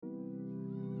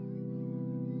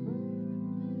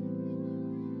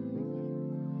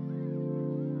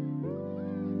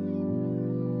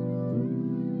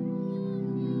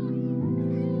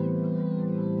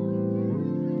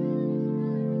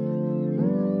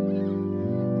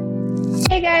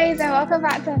Hey guys, and welcome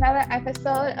back to another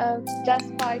episode of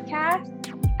Just Podcast.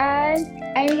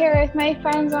 And I'm here with my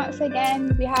friends once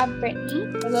again. We have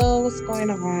Brittany. Hello, what's going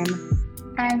on?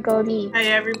 And Goldie. Hi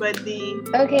everybody.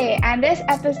 Okay, and this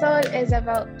episode is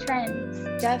about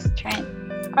trends, just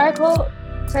trends. Our quote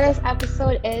for this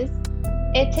episode is,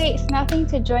 "It takes nothing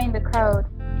to join the crowd.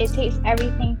 It takes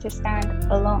everything to stand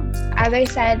alone." As I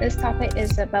said, this topic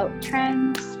is about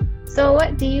trends. So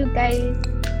what do you guys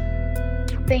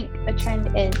think a trend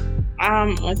is?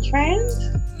 A trend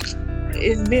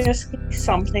is basically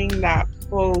something that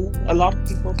a lot of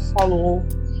people follow.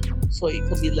 So it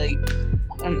could be like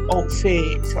an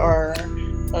outfit or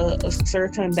a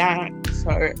certain dance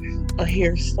or a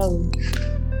hairstyle,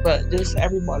 but just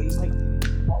everybody like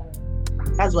follow.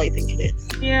 That's what I think it is.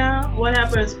 Yeah,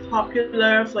 whatever is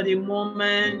popular for the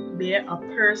moment, be it a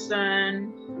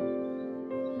person,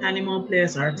 animal,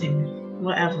 place, or thing,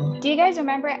 whatever. Do you guys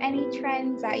remember any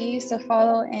trends that you used to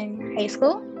follow in high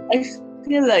school? I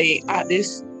feel like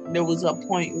there was a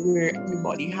point where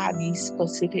everybody had these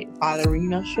specific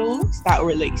ballerina shows that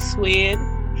were like suede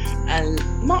and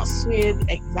not suede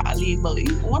exactly, but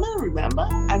you wanna remember?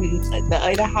 And they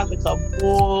either had like a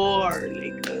bow or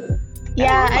like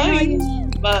Yeah, I know what you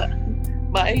mean. But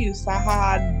I used to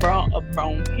have a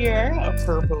brown hair, a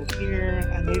purple hair,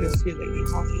 and I just feel like the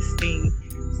hottest thing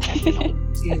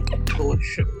in those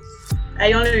shows.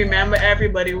 I only remember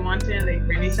everybody wanting, like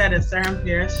Brittany said, a certain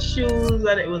pair of shoes,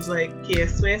 that it was like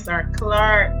K-Swiss or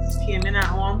Clarks came in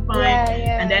at one point.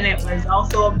 Yeah. And then it was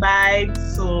also bags,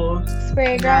 so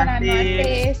Spray ground on my North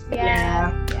face.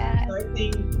 Yeah. So I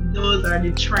think those are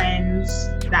the trends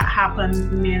that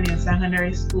happen mainly in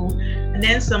secondary school. And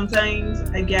then sometimes,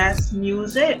 I guess,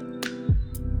 music,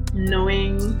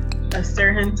 knowing a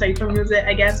certain type of music,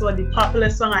 I guess, what the popular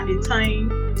song at the time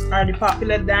or the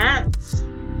popular dance.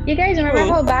 You guys remember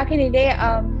how back in the day,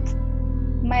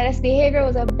 mindless behavior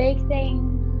was a big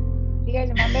thing? You guys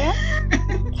remember that?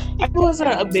 I wasn't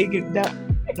that big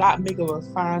of a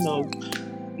fan of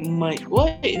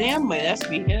mindless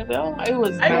behavior. I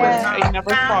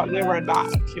never thought they were that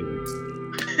cute.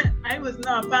 I was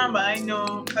not a fan, but I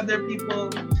know other people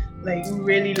like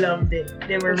really loved it.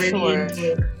 They were really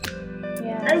into it.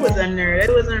 Yeah. I was a nerd.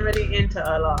 I wasn't really into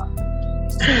a lot.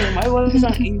 Same. I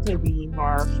wasn't into the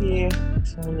North Face,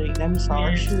 so like them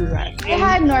soft shoes. I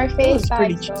had North Face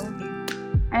pretty vibes cheap.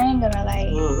 though. I ain't gonna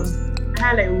lie. I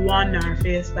had like one North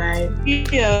Face vibe.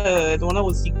 Yeah, the one that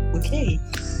was okay.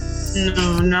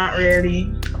 No, not really.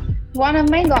 One of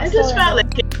mine got I just stolen. felt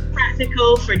like it was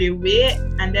practical for the weight,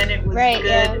 and then it was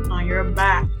good on your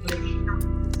back,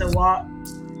 like to walk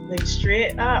like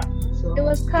straight up. So It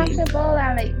was comfortable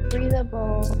and like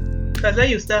breathable. because I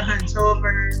used to hunch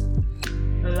over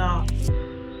a lot.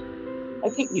 I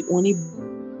think the only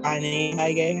brand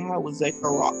bag I had was like a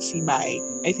Roxy bag.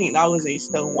 I think that was a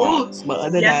still was, but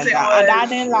other Yes, than it that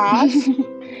didn't last.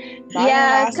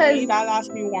 Yeah, that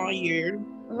lasted me 1 year.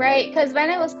 Right, because when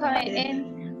it was coming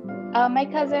in, my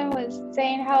cousin was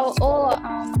saying how,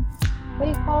 what do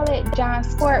you call it? John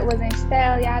Sport was in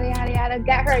style, yada, yada, yada.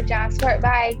 Get her a John Sport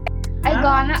bag. I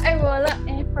roll up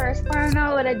in first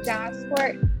corner with a John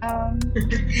Sport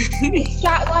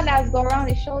strap one that's go around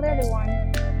the shoulder, the one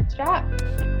strap.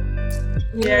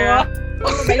 Yeah.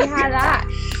 Everybody had that.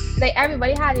 Like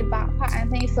everybody had a backpack and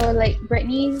things. So like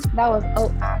Brittany's, that was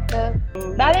out after.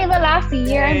 That didn't even last a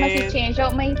year. I must have changed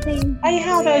out my thing. I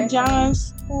had a John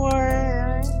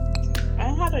Sport.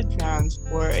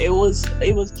 It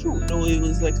was cute though. It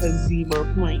was like a zebra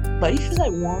print. But if you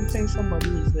like one thing, somebody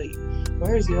was like,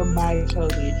 "Where's your bag,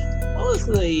 childish?" I was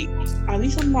like, at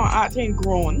least I'm not acting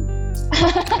grown.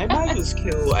 My bag is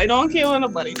cute. I don't care what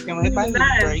nobody's saying. My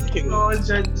bag is very cute.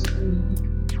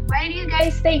 Why do you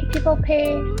guys think people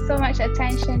pay so much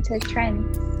attention to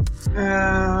trends?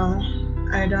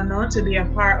 I don't know, to be a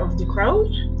part of the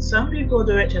crowd. Some people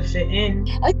do it to fit in.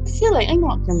 I feel like I'm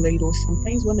not gonna lie though.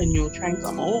 Sometimes when a new trend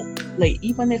come out, like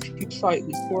even if you saw it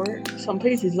before, some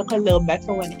places look a little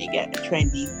better when they get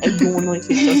trendy. I don't know if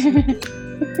it's just me,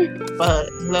 but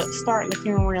start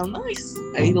looking real nice.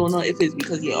 I don't know if it's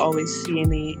because you're always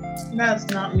seeing it. That's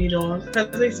not me though.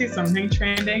 Because I see something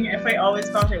trending. If I always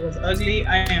thought it was ugly,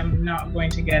 I am not going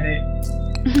to get it.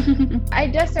 I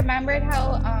just remembered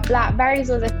how Blackberries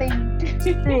was a thing.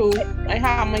 True. I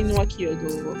had my Nokia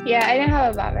though. Yeah, I didn't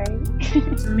have a Blackberry.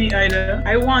 Me either.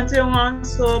 I wanted one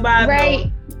so bad. Right.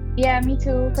 Though. Yeah, me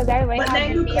too. Because everybody But had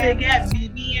then you BBM. could get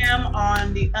BBM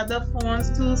on the other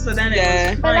phones too, so then it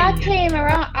was But that fine. came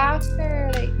around after,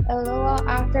 like a little while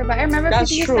after. But I remember That's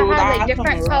people used true, to have like that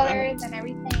different come around. colors and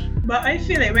everything. But I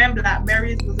feel like when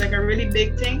Blackberries was like a really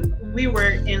big thing, we were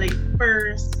in like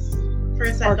first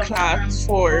first set or of class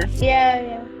 4.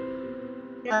 Yeah.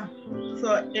 Yeah.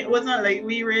 So it wasn't like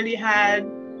we really had,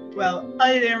 well,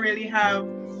 I didn't really have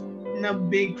no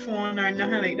big phone or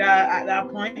nothing like that at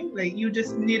that point. Like you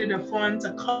just needed a phone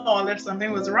to call if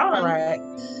something was wrong. Right.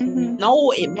 Mhm.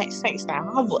 No, it makes sense to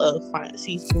have a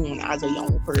fancy phone as a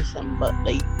young person, but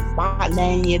like back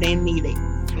then you didn't need it.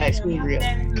 Let's be real.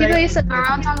 People used to go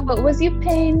around talking about, was you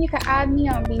paying? You could add me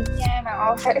on BZM and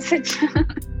all sorts of stuff.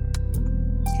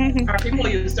 Or people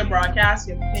used to broadcast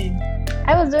your pin.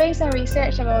 I was doing some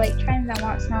research about like trends and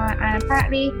what's not, and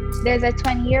apparently there's a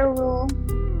 20-year rule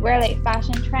where like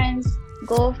fashion trends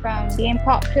go from being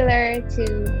popular to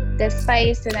the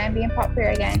spice to then being popular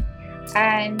again.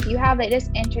 And you have like this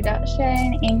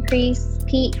introduction, increase,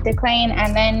 peak, decline,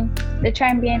 and then the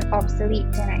trend being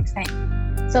obsolete to an extent.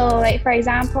 So like for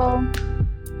example,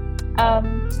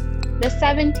 the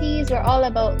 70s were all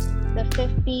about the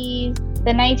 50s,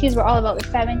 the 90s were all about the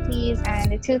 70s,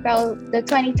 and the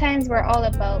 2010s were all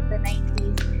about the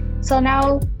 90s. So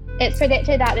now it's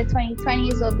predicted that the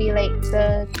 2020s will be like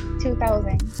the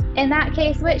 2000s. In that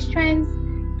case, which trends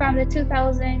from the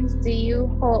 2000s do you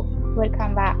hope would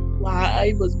come back? Well,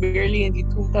 I was barely in the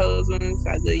 2000s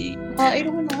as a I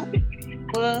don't know.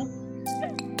 Well,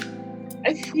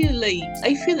 I feel like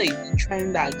the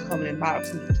trend that coming back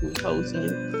from the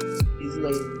 2000s is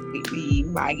like the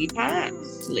baggy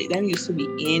pants. Like them used to be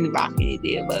in back in the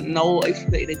day, but now I feel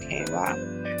like they came back.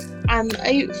 And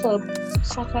for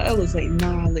soccer, I was like,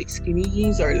 nah, like skinny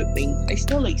jeans are the thing. I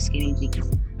still like skinny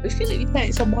jeans. I feel like the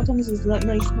pants and bottoms is not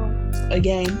nice now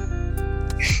again.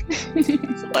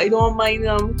 So I don't mind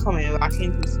them coming back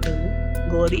into school.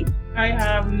 Goldie? I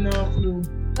have no clue.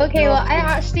 Okay, No well, I clue.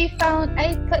 actually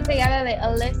I put together like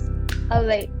a list of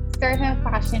like certain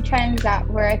fashion trends that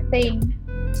were a thing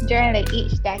during like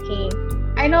each decade.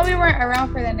 I know we weren't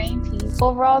around for the 90s.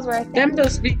 Overalls were a thing. Them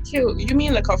just be cute. You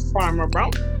mean like a farmer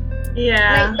brown?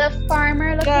 Yeah. Like the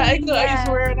farmer looking. Yeah, I used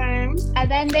to wear them. And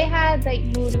then they had like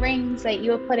mood rings, like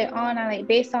you would put it on and like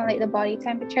based on like the body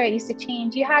temperature, it used to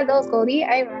change. You had those, Goldie?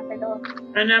 I remember those.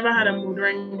 I never had a mood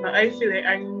ring, but I feel like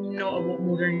I know about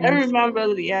mood rings. I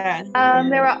remember, yeah.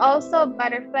 There were also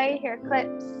butterfly hair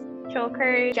clips,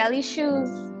 chokers, jelly shoes,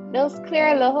 those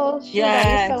clear little shoes that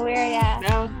we used to wear, yeah.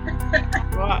 No.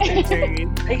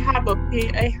 I have a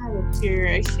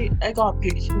pair. I got a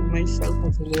picture of myself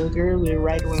as a little girl with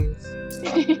red ones.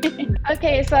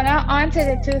 Okay, so now on to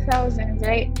the 2000s,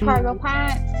 right? Cargo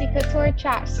pants, couture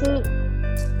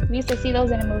tracksuit. We used to see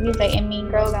those in the movies, like in Mean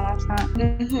Girls and what's not.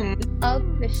 Mm-hmm. Oh,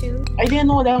 the shoes. I didn't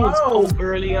know that was Oh. out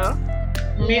earlier.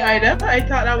 Me either. I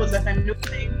thought that was like a new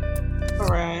thing.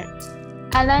 Alright.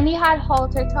 And then you had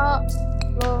halter tops,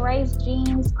 low-rise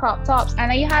jeans, crop tops,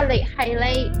 and then you had like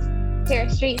highlights, hair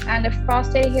streaks, and the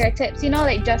frosted hair tips. You know,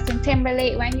 like Justin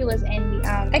Timberlake when he was in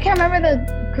the I can't remember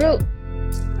the group,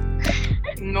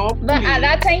 No, but at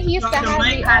that time he used to Dr. have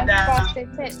Mike the had that.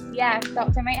 frosted tips. Yes,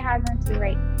 Dr. Mike had them too,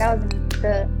 right? That was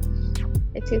the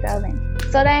 2000s.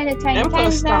 So then the them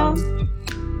 2010s now. stand.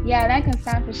 Yeah, that can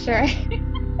stand for sure.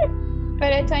 For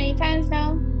the 2010s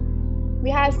now, we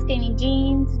had skinny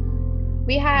jeans.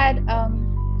 We had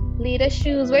leather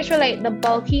shoes, which were like the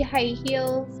bulky high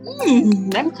heels.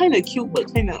 Them kind of cute,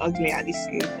 but kind of ugly at the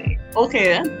same time.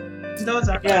 Okay, Those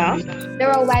are Yeah. ugly. There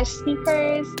were wedge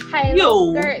sneakers, high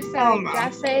Yo, skirts, come and on.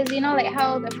 dresses. You know, like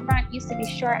how the front used to be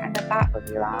short and the back would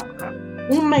be long.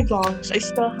 Oh my gosh, I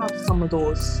still have some of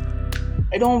those.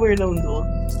 I don't wear them though.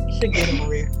 I should get them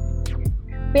away.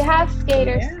 We have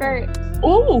skater Yeah. skirts.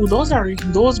 Oh, those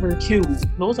were cute.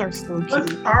 Those are still Those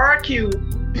cute. are cute.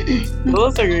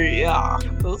 Those are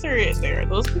right there.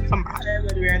 Those can come out. I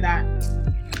would wear that.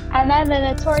 And then the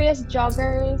notorious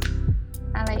joggers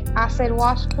and like acid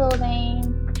wash clothing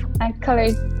and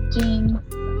colored jeans.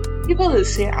 People that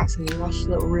say acid wash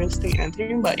look real statement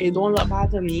thing, but it don't look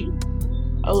bad to me.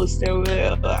 I would still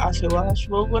wear acid wash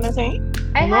when I think.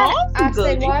 I No, had that's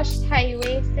acid good. washed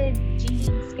high-waisted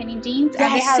jeans, skinny jeans, Yeah,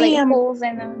 and they had like same. holes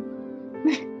in them.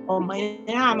 Oh my,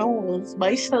 yeah, I know, but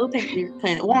I still think you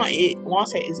can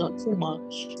once it isn't too much.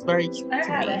 It's very cute I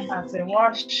to had me. a acid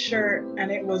wash shirt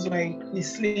and it was like the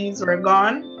sleeves were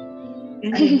gone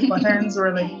and Mm-hmm. the buttons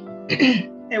were like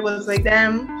it was like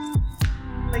them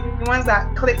like the ones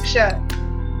that clip shut.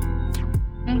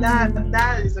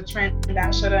 That is a trend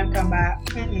that shouldn't come back.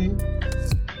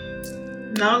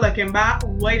 Now looking back,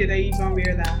 why did I even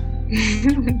wear that?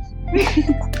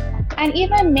 And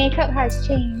even makeup has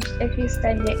changed if you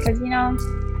study it, because you know,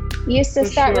 you used to For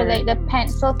start with sure. like the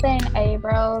pencil thin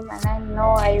eyebrows and then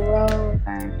no eyebrows.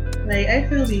 And Like I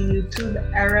feel the YouTube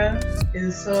era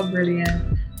is so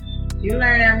brilliant. You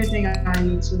learn everything on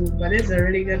YouTube, but it's a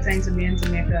really good time to be into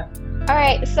makeup. all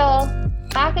right, so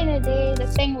back in the day, the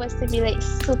thing was to be like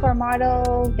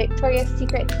supermodel, Victoria's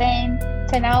Secret thin,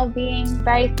 to now being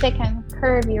very thick and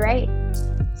curvy, right?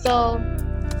 So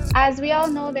as we all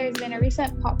know, there's been a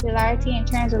recent popularity in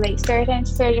terms of like certain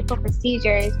surgical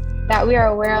procedures that we are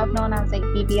aware of, known as like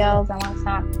BBLs and what's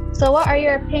not. So what are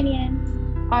your opinions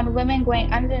on women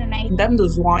going under the knife? Them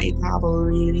just want it to have a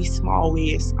really small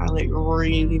waist and like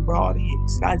really broad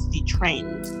hips. That's the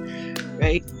trend,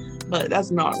 right? But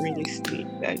that's not realistic.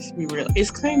 Let's be real.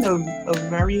 It's kind of a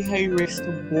very high risk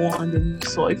to go underneath.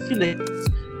 So I feel like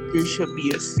there should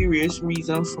be a serious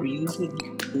reason for you to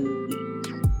do it.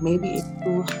 Maybe if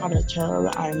you had a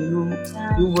child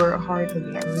and you work hard to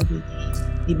get rid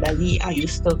of the belly and you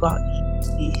still got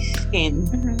the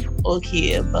skin,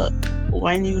 okay, but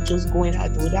when you just going to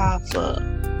do that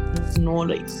for no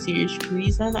like serious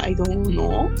reason, I don't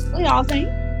know. What y'all think?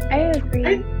 I agree.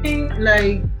 I think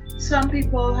like some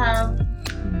people have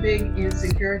big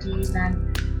insecurities,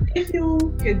 and if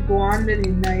you could go under the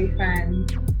knife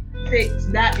and fix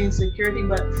that insecurity,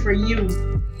 but for you,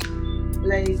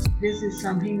 like this is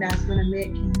something that's gonna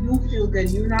make you feel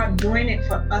good. You're not doing it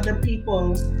for other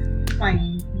people,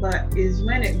 fine. But is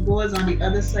when it goes on the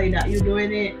other side that you're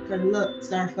doing it for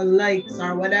looks or for likes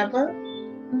or whatever.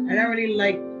 I don't really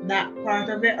like that part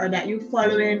of it, or that you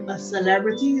following a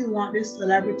celebrity. You want this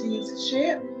celebrity's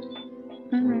shape.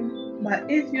 But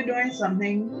if you're doing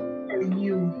something for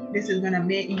you, this is gonna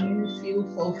make you feel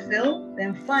fulfilled,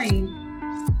 then fine.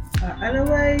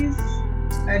 Otherwise,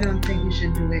 I don't think you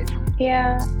should do it.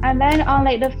 Yeah, and then on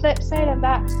like the flip side of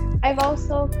that, I've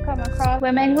also come across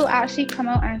women who actually come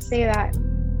out and say that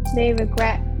they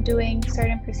regret doing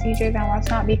certain procedures and what's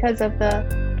not because of the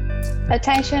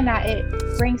attention that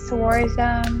it brings towards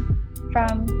them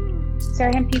from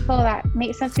certain people that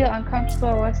makes them feel uncomfortable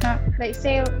or what's not. Like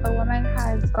say a woman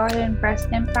has gotten breast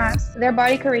implants, their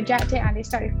body could reject it and they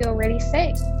start to feel really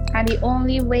sick. And the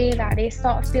only way that they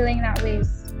stop feeling that way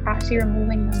is actually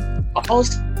removing them.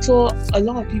 Also, a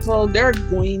lot of people, they're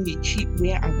going the cheap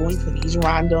way and going to these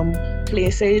random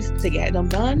places to get them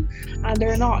done, and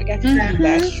they're not getting the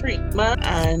best treatment.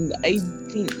 And I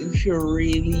think you should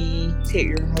really take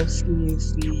your health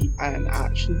seriously and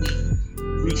actually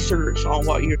research on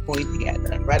what you're going to get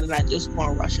done rather than just go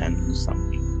and rush and do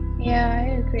something. Yeah,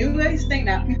 I agree. You guys think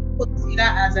that people see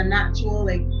that as an actual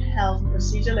like health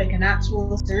procedure, like an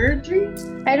actual surgery?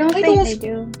 I don't think they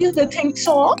do. You think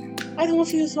so? I don't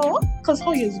feel so. Because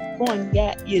how you going to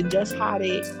get, you just had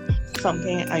it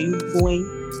something and you going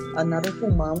another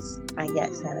 2 months and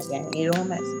get sent again. You don't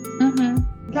mess.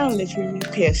 You can't literally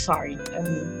pay sorry.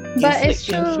 But it's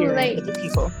true, like the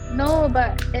people. No,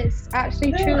 but it's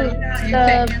actually true.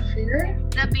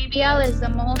 The BBL is the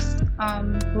most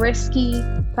risky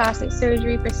plastic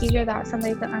surgery procedure that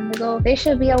somebody could undergo. They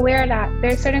should be aware that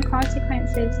there are certain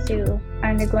consequences to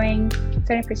undergoing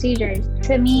certain procedures.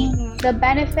 To me, the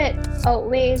benefit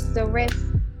outweighs the risk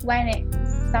when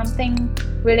it's something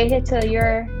related to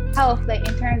your health, like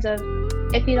in terms of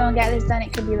if you don't get this done,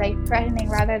 it could be like threatening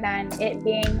rather than it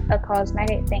being a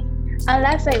cosmetic thing.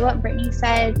 Unless like what Brittany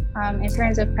said, in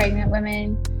terms of pregnant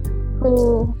women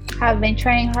who have been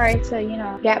trying hard to, you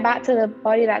know, get back to the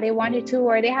body that they wanted to,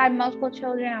 or they had multiple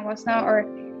children and what's not, or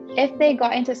if they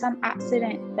got into some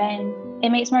accident, then it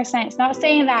makes more sense. Not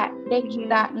saying that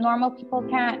that normal people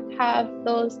can't have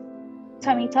those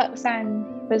tummy tucks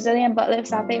and Brazilian butt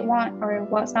lifts that they want or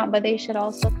what's not, but they should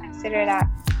also consider that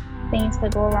things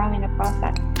could go wrong in the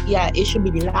process. Yeah, it should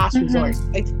be the last resort.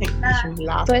 I think it should be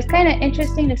last. So it's kind of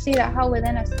interesting to see that how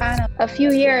within a span of a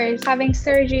few years, having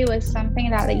surgery was something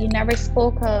that like you never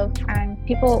spoke of, and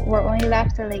people were only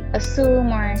left to like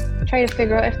assume or try to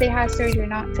figure out if they had surgery or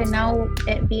not, to now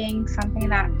it being something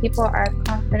that people are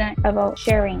confident about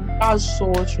sharing. That's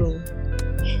so true.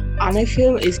 And I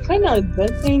feel it's kind of a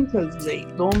good thing because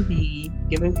like don't be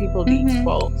giving people the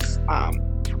false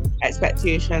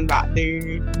expectation that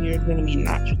you're going to be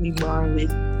naturally born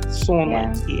with so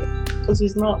much hair, because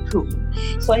it's not true.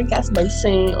 So I guess by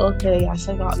saying, okay, I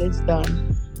got this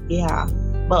done,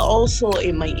 but also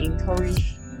it might encourage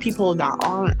people that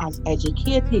aren't as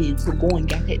educated to go and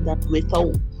get it done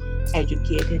without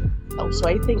educated. So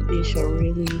I think they should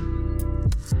really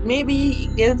maybe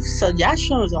give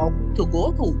suggestions of who to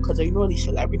go to, because I know these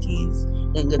celebrities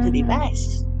can go to the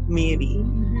best, maybe,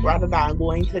 rather than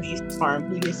going to these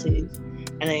foreign places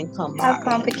and then come back. Have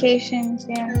complications,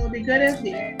 It would be good if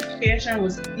the education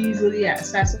was easily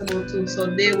accessible too, so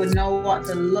they would know what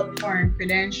to look for in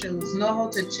credentials, know how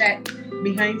to check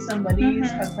behind somebody's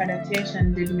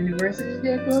accreditation. Did the university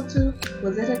they go to,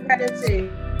 was it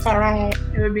accredited? Alright.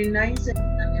 It would be nice if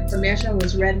information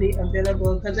was readily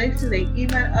available. Because I feel like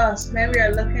even us, when we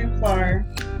are looking for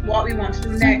what we want to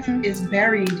do next, is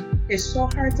buried. It's so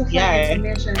hard to find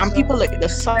information. And so, people like the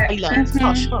silence.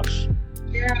 Hush, hush.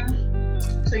 Yeah.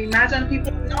 So imagine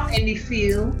people not in the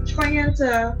field trying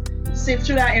to sift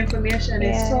through that information.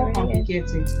 It's so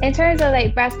complicated. In terms of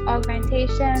like breast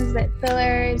augmentations, like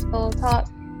fillers, Botox,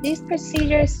 these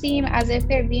procedures seem as if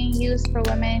they're being used for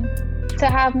women to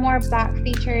have more Black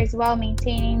features while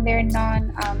maintaining their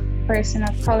non-person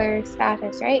of color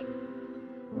status, right?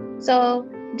 So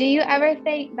do you ever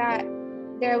think that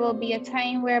there will be a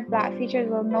time where Black features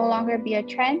will no longer be a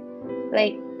trend?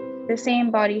 Like the same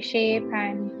body shape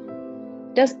and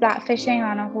just blackfishing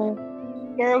on a whole?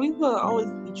 Girl, we will always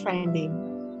be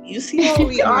trending. You see how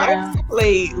we are?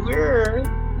 Like, we're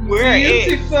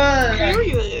beautiful.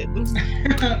 Period.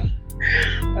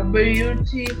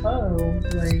 Beautiful.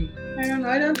 Like, I don't know.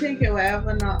 I don't think it will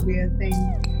ever not be a thing.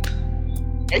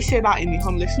 I say that in the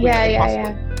humblest way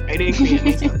Yeah. I didn't create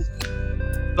myself.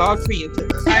 God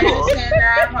created. I didn't say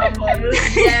that humble.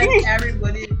 Yes,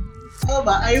 everybody. Oh,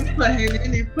 but I'm putting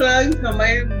any plugs for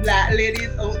my Black ladies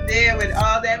out there with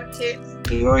all them kids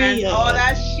and all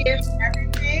that shit,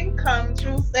 everything come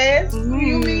true, sis.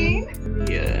 You mean?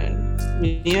 Yeah.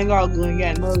 You ain't gotta go and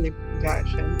get no lip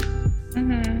injection.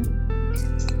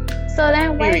 So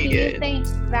then why do you think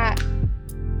that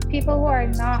people who are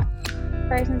not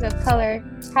persons of color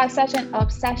have such an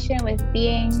obsession with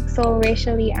being so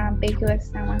racially ambiguous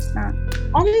and what's not?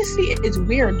 Honestly, it's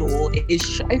weird though.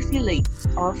 I feel like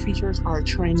our features are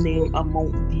trending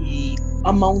among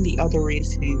the other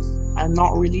races and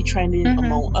not really trending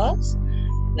among us.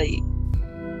 Like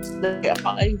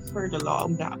I've heard a lot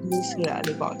of that people say that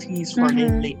they got teased for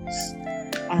their lips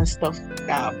and stuff like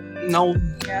that. Now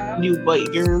new white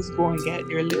girls go and get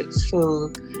their lips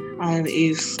filled and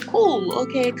it's cool.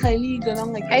 Okay, Kylie, and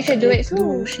I'm like, I should do it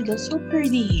too. She looks so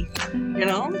pretty, you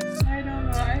know? I don't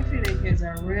know. I feel like it's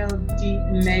a real deep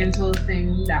mental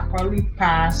thing that probably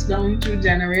passed down through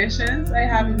generations. I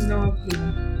have no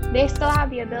clue. They still have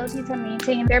the ability to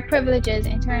maintain their privileges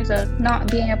in terms of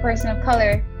not being a person of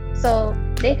color. So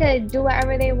they could do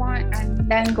whatever they want and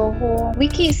then go home. We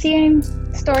keep seeing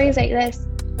stories like this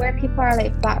where people are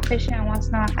like blackfishing and what's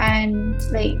not, and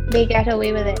like they get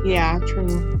away with it. Yeah,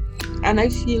 true. And I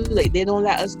feel like they don't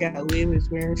let us get away with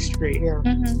wearing straight hair.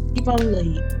 People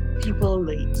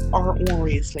like our own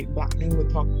race, like Black men would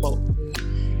talk about.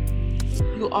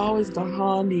 You always got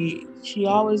Handy. She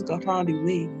always got Handy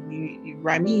way. You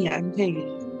Remy and Peggy.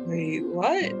 Like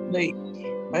what? Like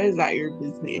why is that your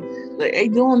business? Like I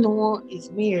don't know. It's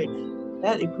weird.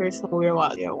 Let the person wear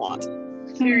what they want.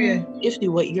 Period. If the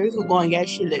white girls will go and get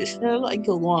shit like still, I could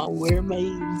go and wear my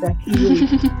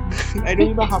Zappy. I don't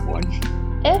even have one.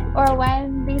 If or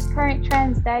when these current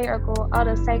trends die or go out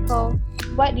of cycle,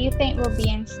 what do you think will be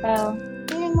in style? I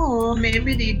don't know.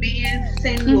 Maybe the being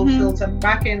thin will filter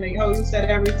back in, like how you said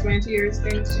every 20 years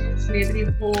things. Maybe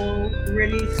the whole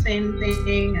really thin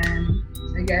thing and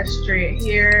I guess straight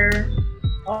hair.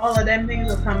 All of them things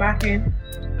will come back in.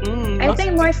 I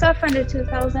think more stuff from the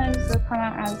 2000s will come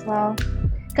out as well.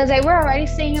 Because like, we're already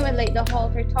seeing it with like the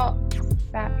halter tops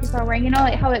that people are wearing. You know,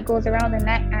 like how it goes around the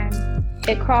neck and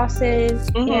it crosses,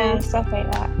 stuff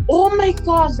like that. Oh my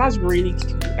gosh, that's really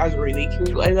cute. That's really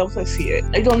cute. I love to see it.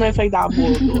 I don't know if I that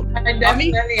bold though. I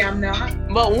definitely am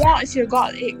not. But once you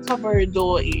got it covered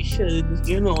though, it should,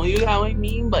 you know what I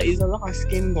mean? But it's a lot of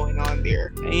skin going on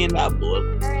there. I ain't that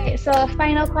bold. Alright, so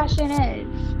final question is,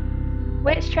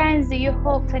 which trends do you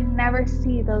hope to never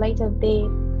see the light of day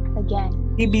again?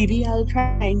 The BBL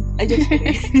trend. I just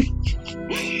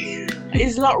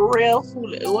it's not real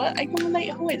food. What? I don't like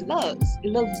how it looks.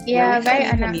 It looks very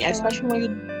funny to me, especially when you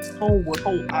don't work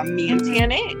out and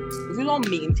maintain it. If you don't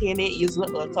maintain it, you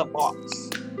look like a box.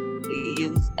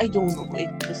 I don't know. It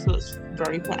just looks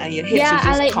very fun. And your hips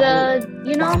I like the,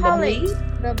 you know how like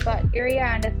the butt area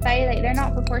and the thigh, like they're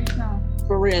not proportional.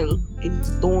 For real,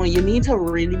 you need to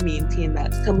really maintain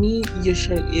that. To me, you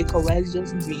could always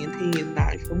just maintain your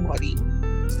natural body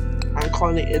and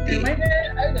call it a day. In my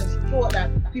head, I just thought that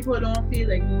people don't feel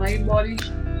like my body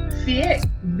fit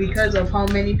because of how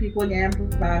many people get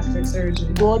plastic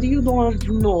surgery. Body, you don't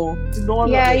know. You don't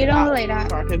you don't look like that.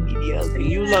 Start a BBL thing.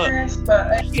 You look. Yes,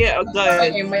 but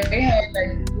good. In my head,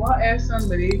 like, what if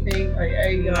somebody think like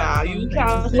you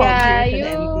can't. You're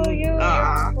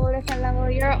a whole different level.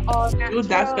 You're all natural. You're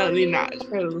definitely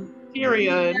natural.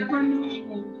 Period.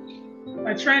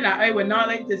 A trend that I would not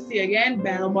like to see again: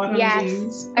 bell bottom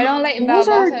jeans. I don't like bell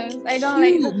bottoms. I don't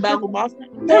like bell bottoms.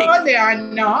 No, they are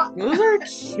not. Those are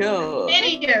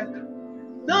cute.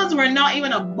 Those were not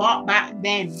even a bot back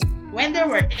then. When they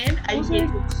were in, I those are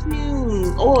cute.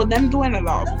 Oh, them doing a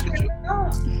lot of pictures.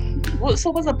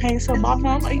 So was a pencil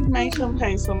bottom? You mentioned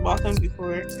pencil bottom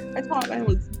before. I thought that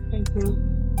was pencil.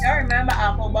 I remember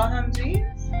apple bottom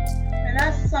jeans. And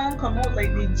that song come out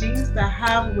like the jeans that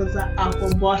have was an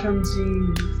apple bottom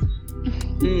jeans.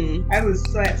 I was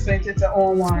so excited to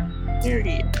own one.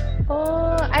 Period.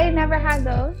 Oh, I never had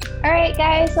those. All right,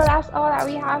 guys. So that's all that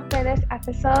we have for this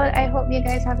episode. I hope you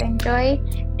guys have enjoyed.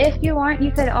 If you want,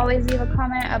 you could always leave a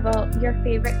comment about your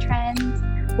favorite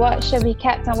trends, what should be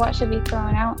kept and what should be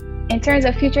thrown out in terms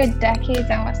of future decades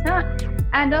and what's not.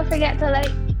 And don't forget to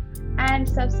like and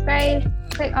subscribe.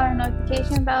 Click on the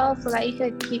notification bell so that you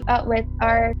could keep up with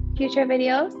our future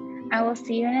videos. And we'll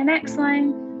see you in the next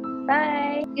one.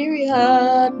 Bye.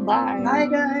 Period. Bye. Bye,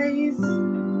 guys.